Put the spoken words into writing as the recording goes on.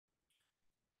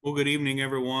Well, good evening,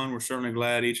 everyone. We're certainly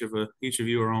glad each of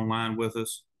you are online with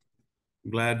us.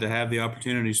 Glad to have the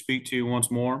opportunity to speak to you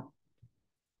once more.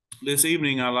 This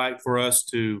evening, I'd like for us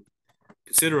to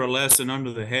consider a lesson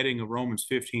under the heading of Romans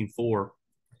 15:4.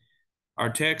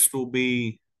 Our text will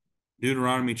be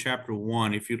Deuteronomy chapter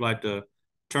 1. If you'd like to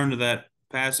turn to that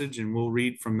passage, and we'll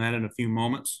read from that in a few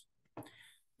moments.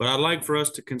 But I'd like for us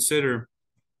to consider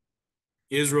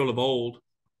Israel of old.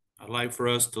 I'd like for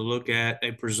us to look at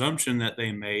a presumption that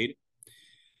they made,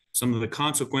 some of the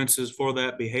consequences for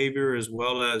that behavior, as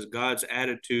well as God's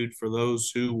attitude for those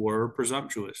who were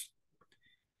presumptuous.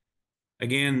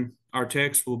 Again, our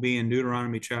text will be in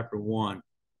Deuteronomy chapter 1.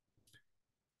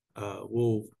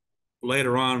 We'll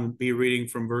later on be reading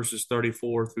from verses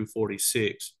 34 through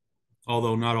 46,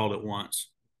 although not all at once.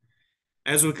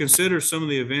 As we consider some of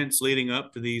the events leading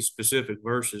up to these specific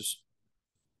verses,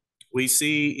 we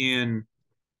see in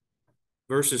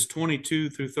verses 22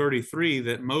 through 33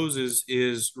 that Moses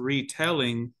is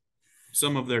retelling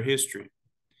some of their history.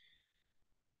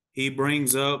 He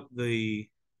brings up the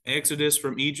exodus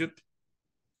from Egypt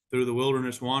through the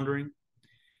wilderness wandering.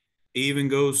 He even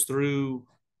goes through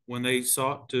when they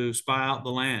sought to spy out the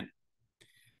land.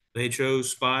 They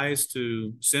chose spies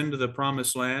to send to the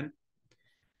promised land.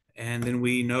 And then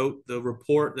we note the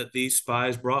report that these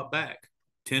spies brought back.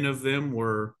 10 of them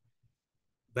were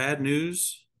bad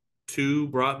news, 2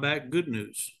 brought back good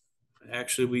news.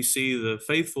 Actually, we see the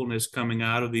faithfulness coming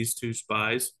out of these 2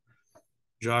 spies,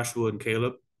 Joshua and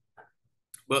Caleb.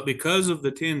 But because of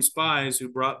the 10 spies who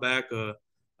brought back a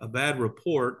bad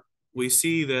report, we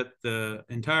see that the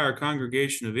entire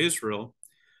congregation of Israel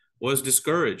was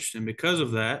discouraged. And because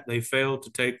of that, they failed to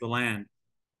take the land.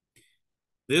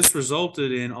 This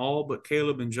resulted in all but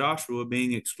Caleb and Joshua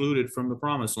being excluded from the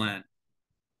promised land.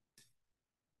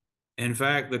 In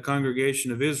fact, the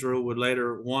congregation of Israel would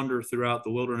later wander throughout the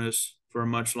wilderness for a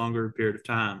much longer period of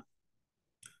time.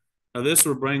 Now, this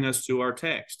will bring us to our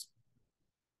text,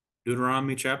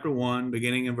 Deuteronomy chapter 1,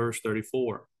 beginning in verse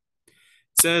 34. It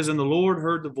says, "And the Lord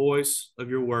heard the voice of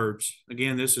your words."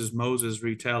 Again, this is Moses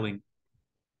retelling.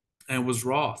 "And was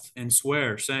wroth, and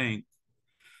sware, saying,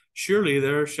 Surely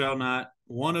there shall not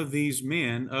one of these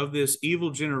men of this evil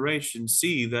generation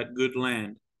see that good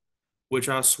land, which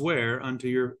I swear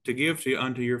to give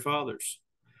unto your fathers,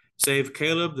 save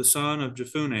Caleb the son of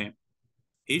Jephunneh.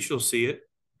 He shall see it,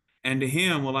 and to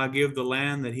him will I give the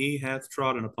land that he hath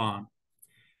trodden upon,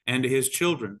 and to his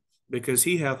children, because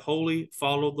he hath wholly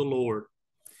followed the Lord.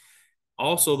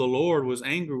 Also the Lord was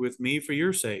angry with me for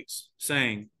your sakes,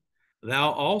 saying, Thou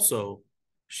also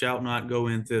shalt not go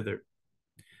in thither.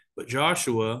 But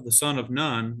Joshua, the son of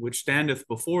Nun, which standeth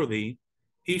before thee,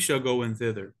 he shall go in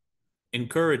thither.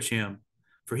 Encourage him,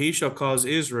 for he shall cause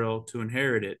Israel to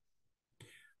inherit it.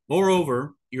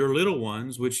 Moreover, your little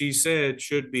ones, which he said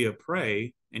should be a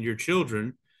prey, and your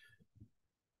children,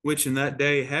 which in that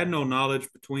day had no knowledge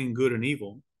between good and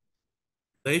evil,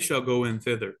 they shall go in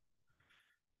thither.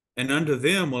 And unto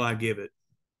them will I give it,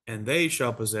 and they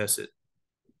shall possess it.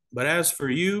 But as for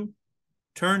you,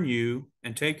 turn you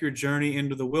and take your journey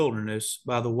into the wilderness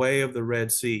by the way of the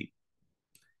Red Sea."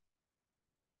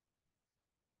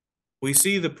 We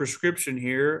see the prescription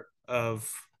here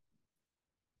of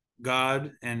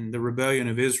God and the rebellion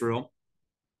of Israel.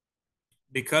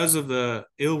 Because of the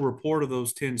ill report of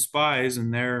those 10 spies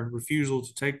and their refusal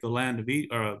to take the land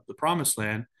of the promised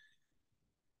land,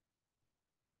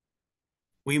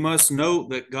 we must note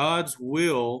that God's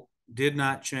will did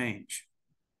not change,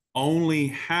 only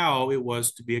how it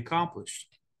was to be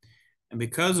accomplished. And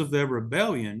because of their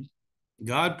rebellion,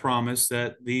 God promised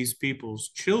that these people's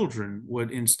children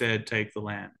would instead take the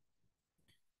land.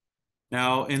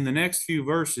 Now, in the next few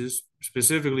verses,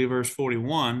 specifically verse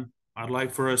 41, I'd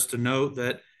like for us to note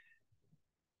that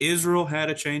Israel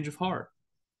had a change of heart.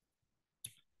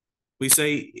 We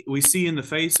see in the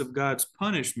face of God's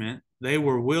punishment, they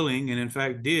were willing and in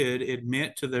fact did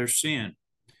admit to their sin.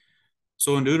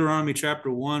 So in Deuteronomy chapter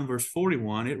 1, verse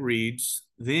 41, it reads,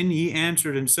 "Then ye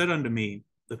answered and said unto me,"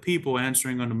 the people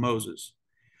answering unto Moses,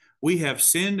 "We have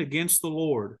sinned against the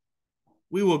Lord.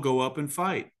 We will go up and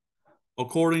fight,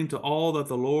 according to all that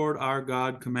the Lord our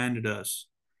God commanded us.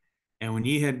 And when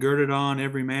ye had girded on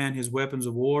every man his weapons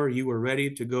of war, ye were ready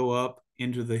to go up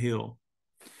into the hill."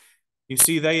 You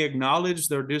see, they acknowledged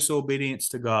their disobedience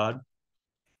to God.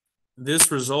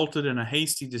 This resulted in a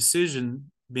hasty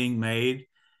decision being made,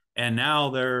 and now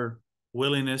their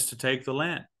willingness to take the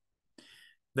land.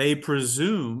 They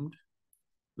presumed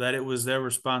that it was their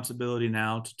responsibility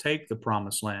now to take the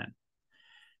promised land.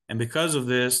 And because of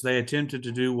this, they attempted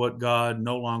to do what God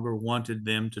no longer wanted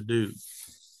them to do.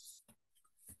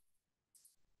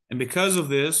 And because of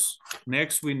this,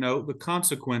 next we note the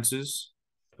consequences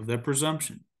of their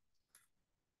presumption.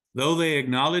 Though they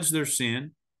acknowledge their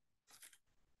sin,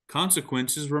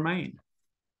 consequences remain.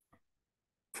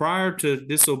 Prior to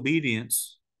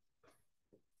disobedience,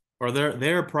 or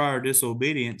their prior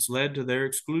disobedience led to their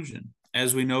exclusion.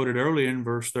 As we noted earlier in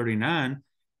verse 39,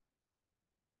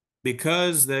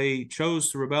 because they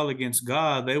chose to rebel against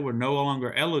God, they were no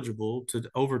longer eligible to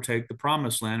overtake the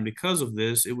promised land. Because of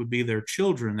this, it would be their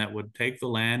children that would take the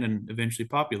land and eventually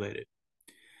populate it.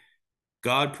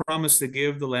 God promised to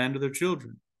give the land to their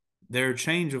children. Their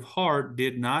change of heart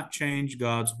did not change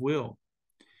God's will.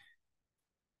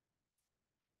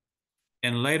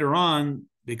 And later on,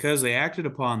 because they acted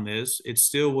upon this, it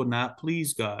still would not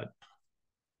please God.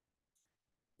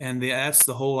 And that's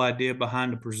the whole idea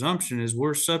behind the presumption, is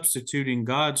we're substituting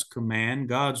God's command,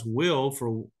 God's will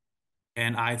for,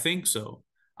 and I think so.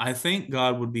 I think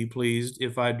God would be pleased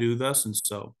if I do thus and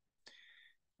so,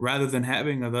 rather than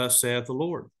having a thus saith the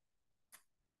Lord.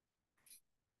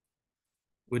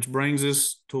 Which brings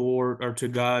us to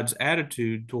God's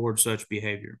attitude toward such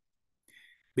behavior.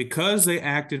 Because they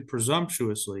acted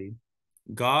presumptuously,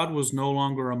 God was no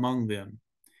longer among them.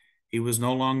 He was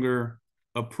no longer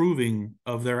approving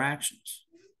of their actions.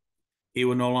 He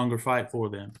would no longer fight for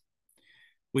them.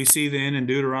 We see then in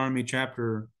Deuteronomy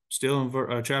chapter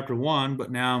 1,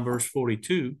 but now in verse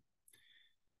 42,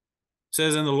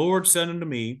 says, And the Lord said unto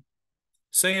me,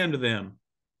 Say unto them,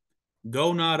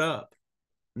 Go not up,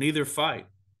 neither fight,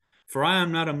 for I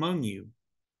am not among you,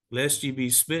 lest ye be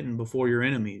smitten before your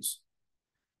enemies.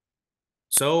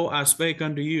 So I spake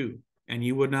unto you, and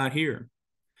ye would not hear,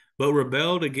 but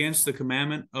rebelled against the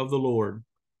commandment of the Lord,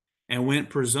 and went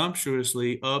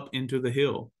presumptuously up into the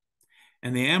hill.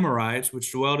 And the Amorites,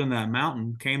 which dwelt in that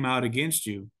mountain, came out against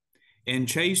you, and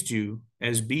chased you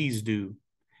as bees do,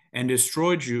 and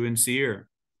destroyed you in Seir,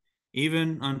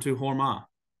 even unto Hormah.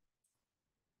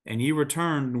 And ye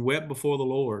returned and wept before the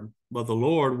Lord, but the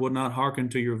Lord would not hearken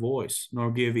to your voice,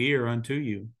 nor give ear unto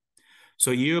you. So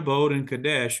ye abode in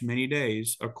Kadesh many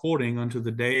days, according unto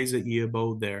the days that ye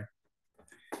abode there.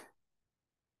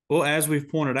 Well, as we've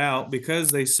pointed out, because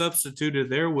they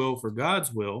substituted their will for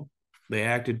God's will, they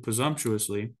acted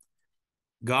presumptuously.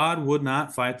 God would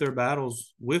not fight their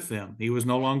battles with them. He was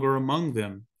no longer among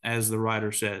them, as the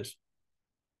writer says.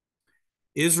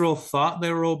 Israel thought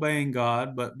they were obeying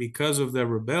God, but because of their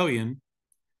rebellion,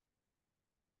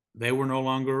 they were no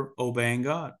longer obeying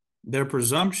God. Their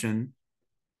presumption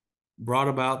brought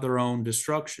about their own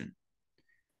destruction.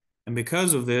 And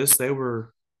because of this, they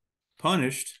were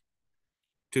punished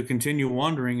to continue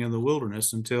wandering in the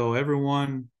wilderness until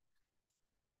everyone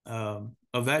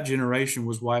of that generation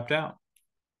was wiped out.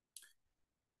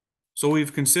 So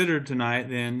we've considered tonight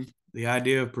then the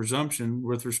idea of presumption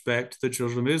with respect to the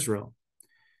children of Israel.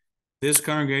 This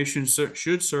congregation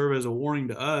should serve as a warning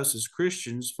to us as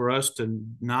Christians for us to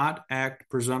not act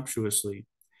presumptuously.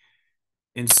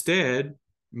 Instead,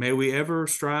 may we ever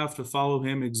strive to follow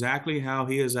him exactly how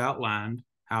he has outlined,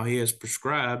 how he has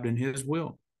prescribed in his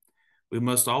will. We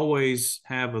must always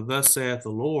have a thus saith the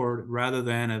Lord rather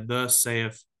than a thus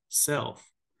saith self,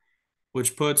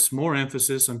 which puts more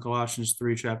emphasis on Colossians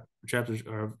 3, chapter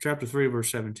 3,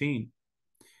 verse 17.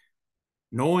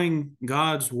 Knowing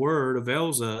God's word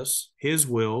avails us his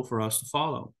will for us to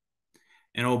follow,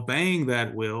 and obeying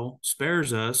that will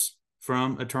spares us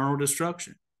from eternal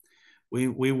destruction. We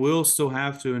will still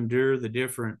have to endure the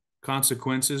different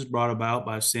consequences brought about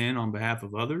by sin on behalf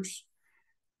of others,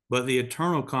 but the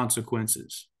eternal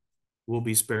consequences will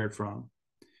be spared from.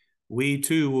 We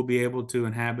too will be able to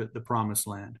inhabit the promised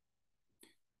land.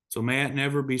 So may it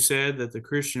never be said that the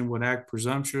Christian would act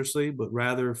presumptuously, but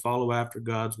rather follow after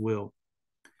God's will.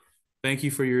 Thank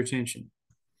you for your attention.